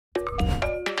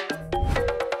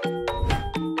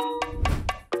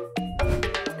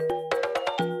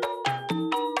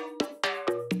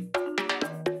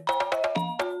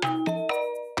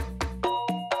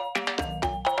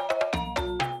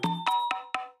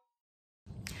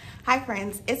Hi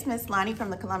friends, it's Miss Lonnie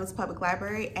from the Columbus Public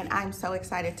Library, and I'm so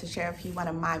excited to share with you one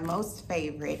of my most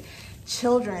favorite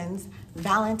children's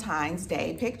Valentine's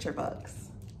Day picture books,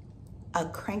 A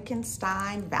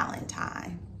Crankenstein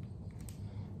Valentine.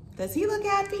 Does he look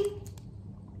happy?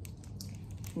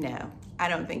 No, I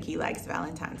don't think he likes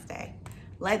Valentine's Day.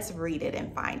 Let's read it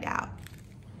and find out.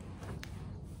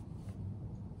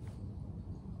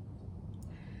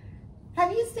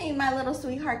 Have you seen my little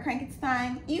sweetheart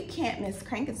Crankenstein? You can't miss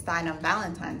Crankenstein on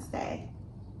Valentine's Day.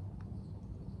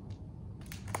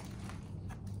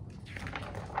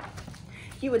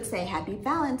 You would say, "Happy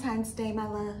Valentine's Day, my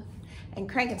love." And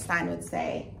Crankenstein would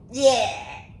say, "Yeah."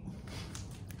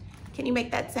 Can you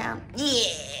make that sound?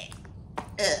 Yeah.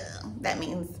 Ugh, that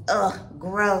means, ugh,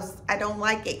 gross. I don't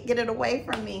like it. Get it away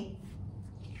from me.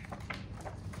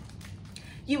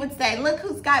 You would say, "Look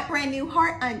who's got brand new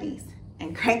heart undies."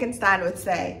 And Crankenstein would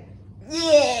say,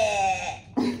 "Yeah."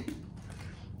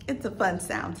 It's a fun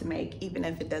sound to make, even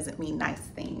if it doesn't mean nice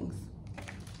things.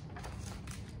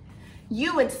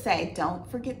 You would say, "Don't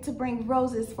forget to bring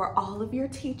roses for all of your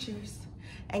teachers."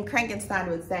 And Crankenstein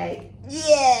would say,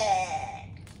 "Yeah."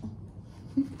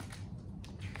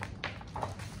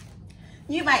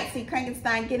 You might see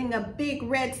Crankenstein getting a big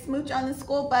red smooch on the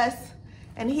school bus,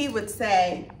 and he would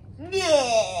say,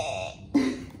 "Yeah."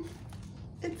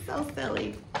 It's so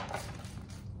silly.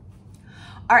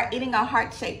 Or eating a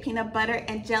heart-shaped peanut butter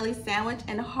and jelly sandwich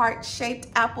and heart-shaped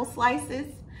apple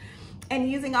slices, and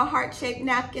using a heart-shaped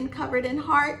napkin covered in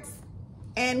hearts.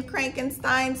 And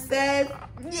Crankenstein says,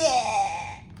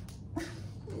 "Yeah."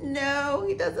 No,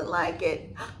 he doesn't like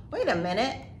it. Wait a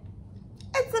minute.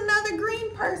 It's another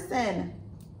green person.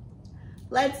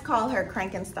 Let's call her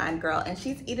Crankenstein girl, and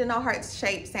she's eating a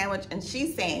heart-shaped sandwich and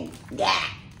she's saying, "Yeah."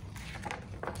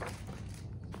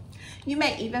 You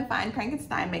may even find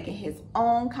Crankenstein making his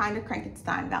own kind of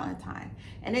Crankenstein Valentine.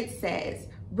 And it says,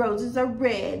 "Roses are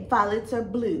red, violets are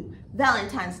blue.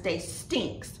 Valentine's Day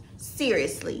stinks.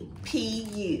 Seriously,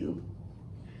 P.U."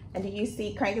 And do you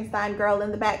see Crankenstein girl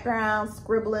in the background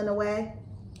scribbling away?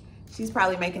 She's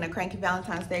probably making a cranky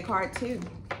Valentine's Day card too.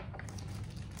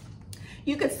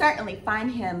 You could certainly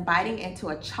find him biting into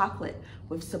a chocolate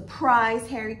with surprise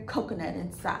hairy coconut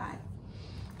inside.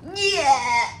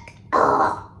 Yeah.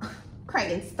 Ugh.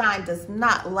 Crankenstein does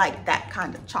not like that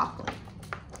kind of chocolate.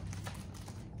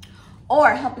 Or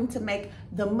helping to make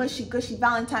the mushy gushy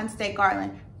Valentine's Day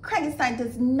garland. Crankenstein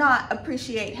does not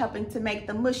appreciate helping to make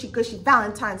the mushy gushy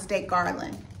Valentine's Day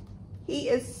garland. He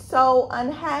is so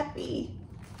unhappy.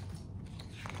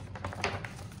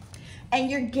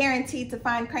 And you're guaranteed to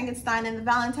find Crankenstein in the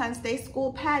Valentine's Day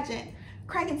school pageant.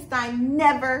 Crankenstein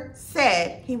never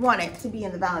said he wanted to be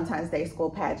in the Valentine's Day school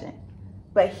pageant.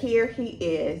 But here he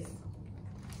is.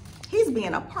 He's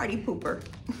being a party pooper.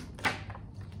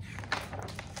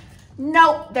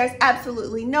 Nope, there's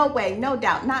absolutely no way, no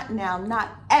doubt, not now,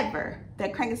 not ever,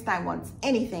 that Crankenstein wants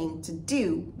anything to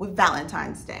do with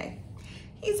Valentine's Day.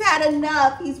 He's had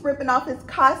enough. He's ripping off his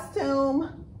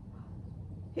costume.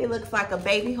 He looks like a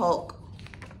baby Hulk.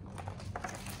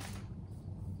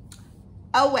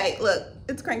 Oh wait, look,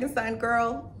 it's Crankenstein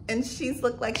girl, and she's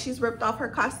looked like she's ripped off her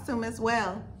costume as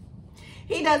well.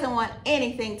 He doesn't want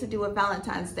anything to do with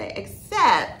Valentine's Day,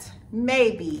 except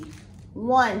maybe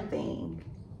one thing.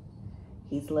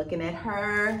 He's looking at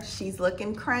her, she's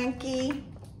looking cranky.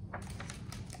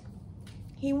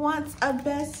 He wants a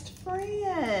best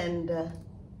friend.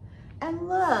 And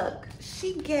look,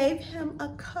 she gave him a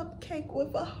cupcake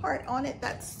with a heart on it.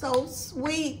 That's so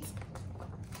sweet.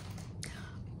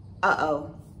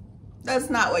 Uh-oh, that's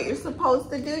not what you're supposed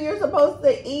to do. You're supposed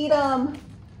to eat them,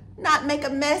 not make a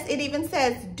mess. It even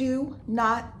says, "Do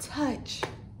not touch."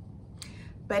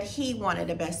 But he wanted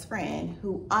a best friend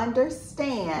who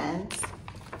understands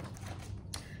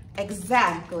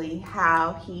exactly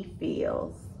how he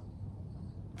feels.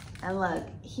 And look,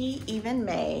 he even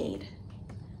made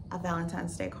a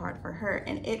Valentine's Day card for her,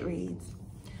 and it reads,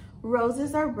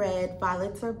 "Roses are red,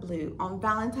 violets are blue. On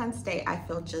Valentine's Day, I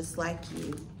feel just like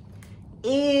you."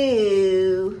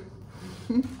 Ew.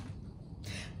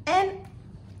 And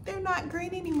they're not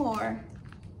green anymore.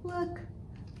 Look,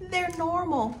 they're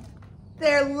normal.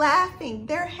 They're laughing,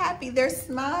 they're happy, they're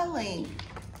smiling.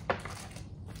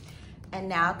 And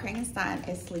now Crankenstein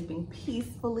is sleeping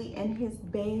peacefully in his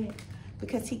bed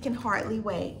because he can hardly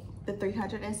wait the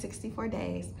 364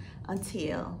 days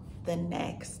until the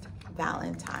next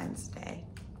Valentine's Day.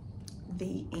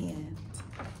 The end.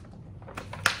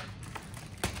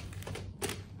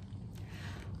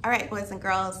 All right, boys and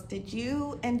girls, did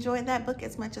you enjoy that book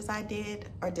as much as I did,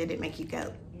 or did it make you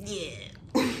go, yeah?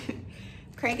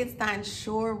 Crankenstein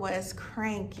sure was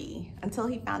cranky until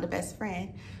he found a best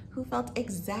friend who felt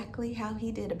exactly how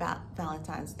he did about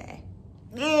Valentine's Day.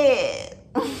 Yeah.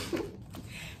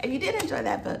 If you did enjoy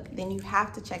that book, then you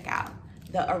have to check out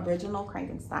the original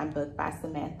Crankenstein book by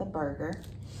Samantha Berger.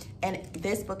 And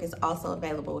this book is also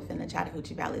available within the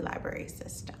Chattahoochee Valley Library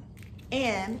System.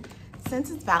 And since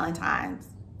it's Valentine's,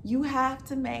 you have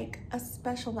to make a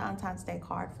special Valentine's Day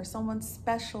card for someone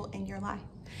special in your life.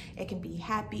 It can be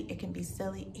happy, it can be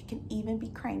silly, it can even be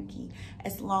cranky,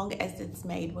 as long as it's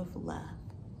made with love.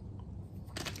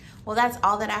 Well, that's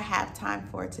all that I have time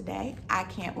for today. I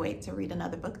can't wait to read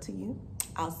another book to you.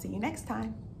 I'll see you next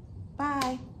time.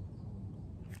 Bye.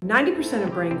 90%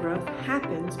 of brain growth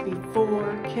happens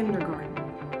before kindergarten.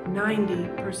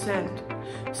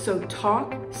 90%. So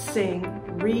talk, sing,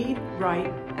 read,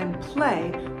 write, and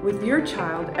play with your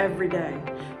child every day.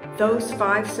 Those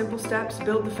 5 simple steps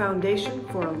build the foundation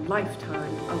for a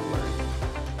lifetime of learning.